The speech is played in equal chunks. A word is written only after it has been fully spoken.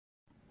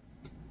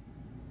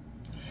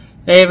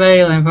Hey everybody,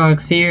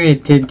 LandFox here,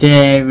 and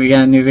today we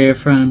got a new video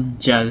from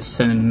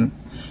Cinema,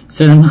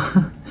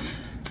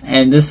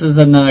 and this is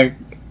another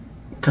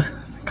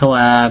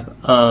collab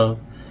of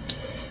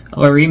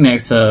a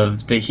remix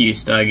of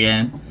DHeusta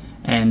again,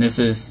 and this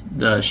is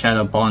the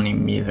Shadow Bonnie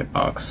music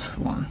box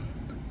one.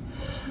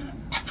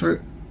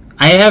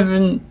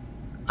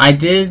 I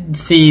did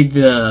see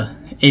the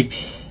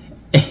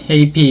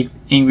AP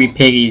Angry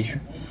Piggies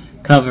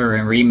cover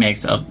and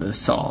remix of this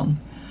song.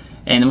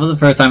 And it was the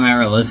first time I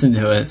ever listened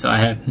to it, so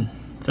I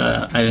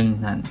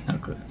didn't have no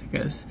clue, I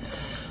guess.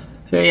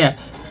 So yeah,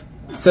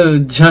 so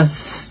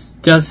just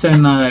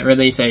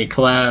released a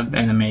collab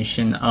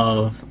animation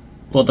of,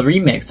 well, the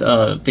remix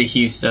of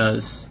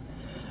DHeusta's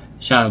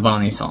Shadow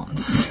Bonnie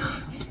songs.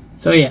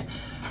 So yeah,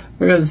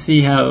 we're gonna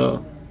see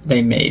how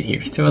they made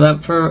here. So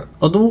without further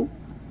ado,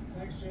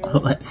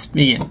 let's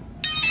begin.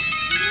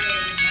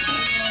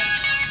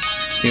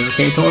 You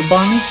okay, Toy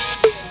Bonnie?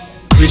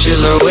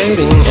 Creatures are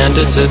waiting,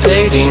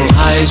 anticipating,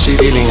 eyes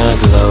revealing a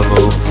glow,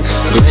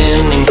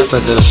 grinning for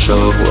the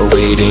show,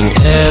 awaiting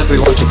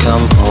everyone to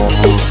come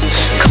home.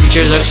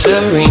 Creatures are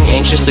stirring,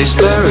 anxiously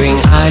spurring,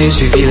 eyes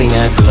revealing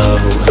a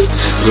glow,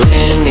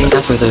 grinning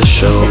for the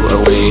show,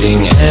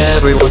 awaiting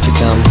everyone to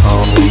come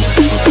home.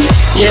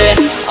 Yeah,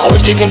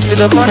 always kicking through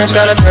the corners,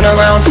 gotta turn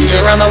around, see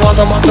around the walls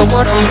and walk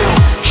toward them.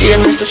 She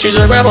admits that she's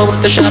a rebel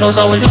with the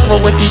shadows, always level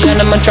with the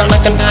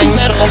animatronic and dying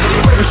metal.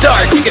 Where to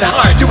start, kick it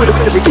hard, do it a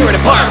bit of tear it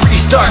apart.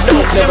 Restart,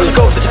 no, never let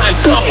go of the time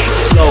slow.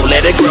 Slow,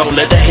 let it grow,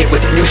 let the hate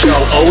with the new show.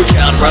 Oh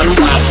child, run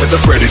wild with the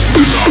Freddy's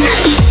new song.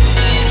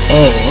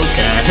 Oh,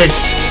 okay.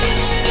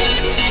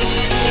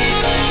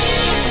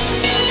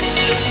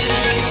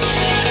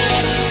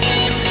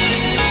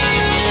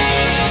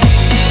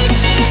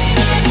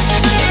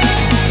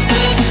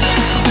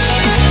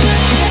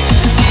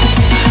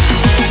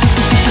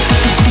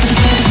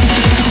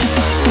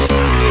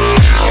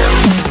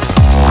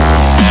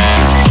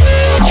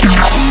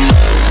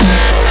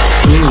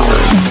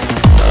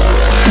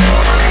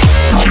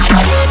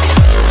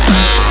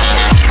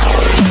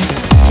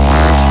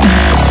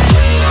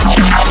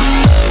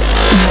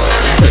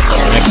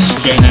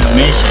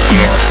 Animation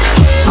here.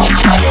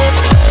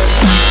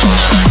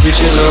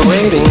 Creatures are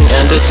waiting,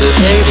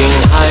 anticipating,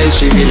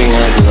 eyes revealing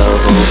a glow,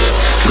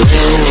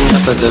 grinning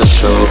for the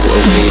show,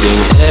 awaiting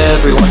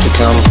everyone to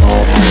come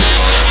home.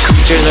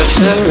 Creatures are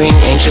stirring,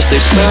 anxiously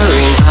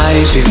spurring,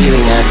 eyes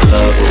revealing a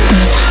glow,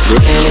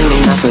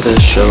 grinning for the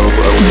show,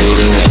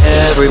 awaiting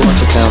everyone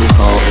to come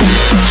home.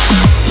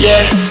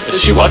 Yeah,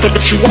 as she walked,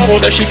 as she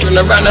wobbled, as she turned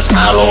around and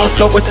smiled,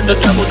 overflow within the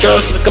double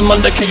just look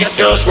among the chaos,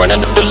 just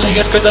running up the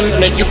layers, cause the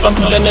minute you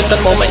fumble and at the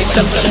moment you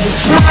step in.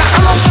 Smart,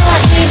 I'm a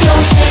party,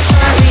 don't say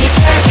sorry,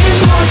 there is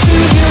more to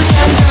you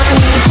than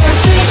money. There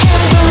 3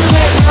 candles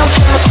lit, now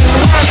count to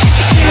 1,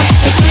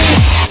 2,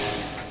 3.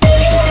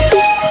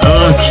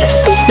 Okay.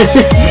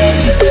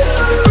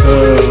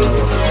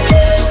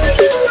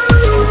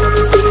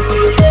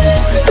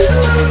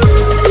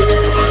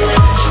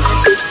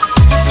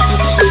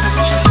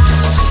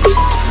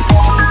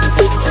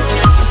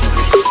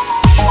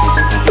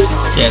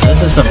 Yeah,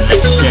 this is some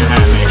next-gen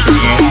animation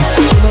here.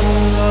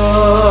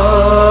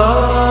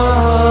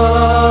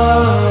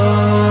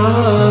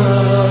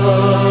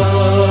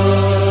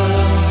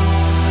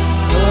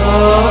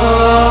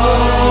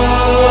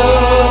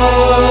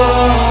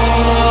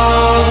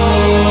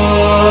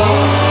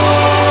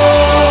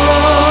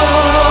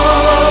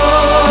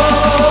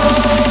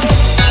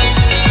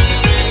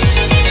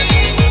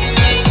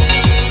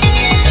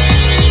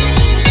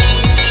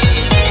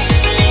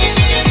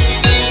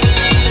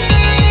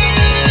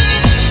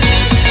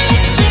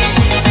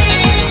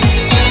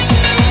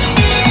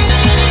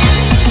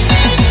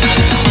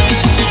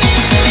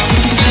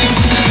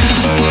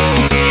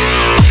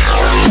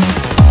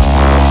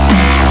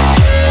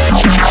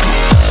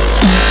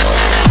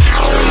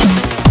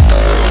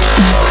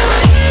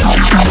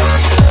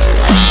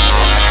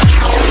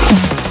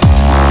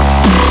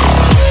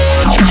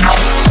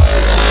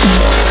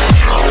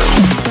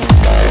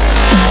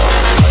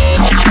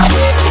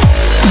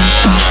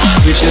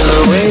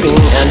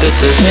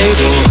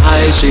 Anticipating,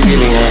 eyes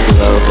revealing a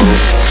glow,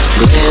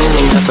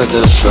 grinning for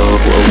the show,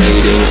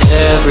 awaiting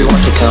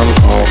everyone to come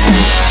home.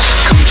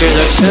 Creatures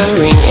are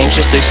stirring,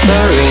 anxiously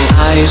spurring,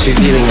 eyes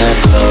revealing a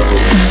glow,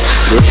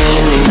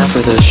 grinning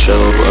for the show,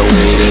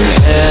 awaiting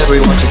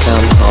everyone to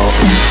come home.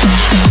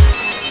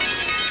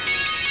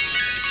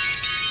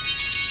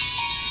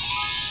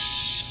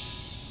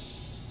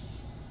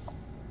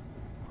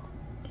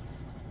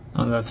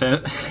 Oh, that's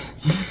it.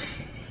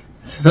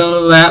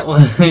 So that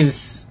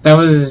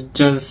was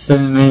just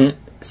cinematic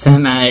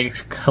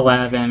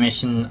collab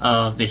animation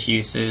of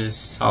DHeusta's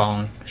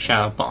song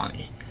Shadow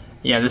Bonnie.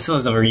 Yeah, this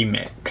was a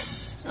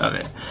remix of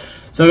it.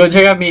 So go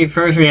check out me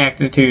first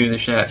reacted to the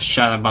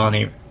Shadow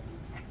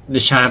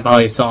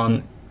Bonnie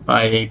song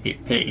by AP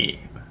Piggy.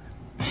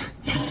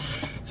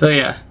 So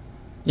yeah,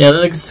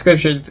 the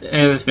description of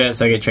this video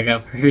so you can check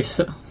out for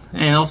yourself,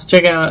 and also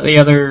check out the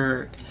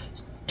other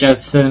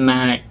just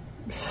cinematic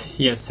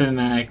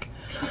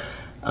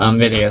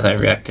videos I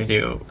reacted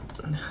to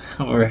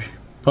over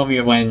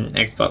Probably when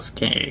Xbox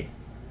came.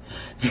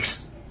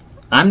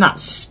 I'm not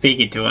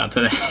speaking too well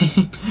today.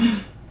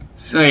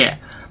 So yeah,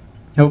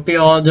 hope you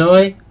all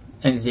enjoy,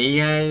 and see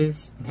you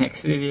guys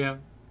next video.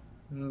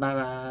 Bye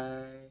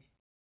bye.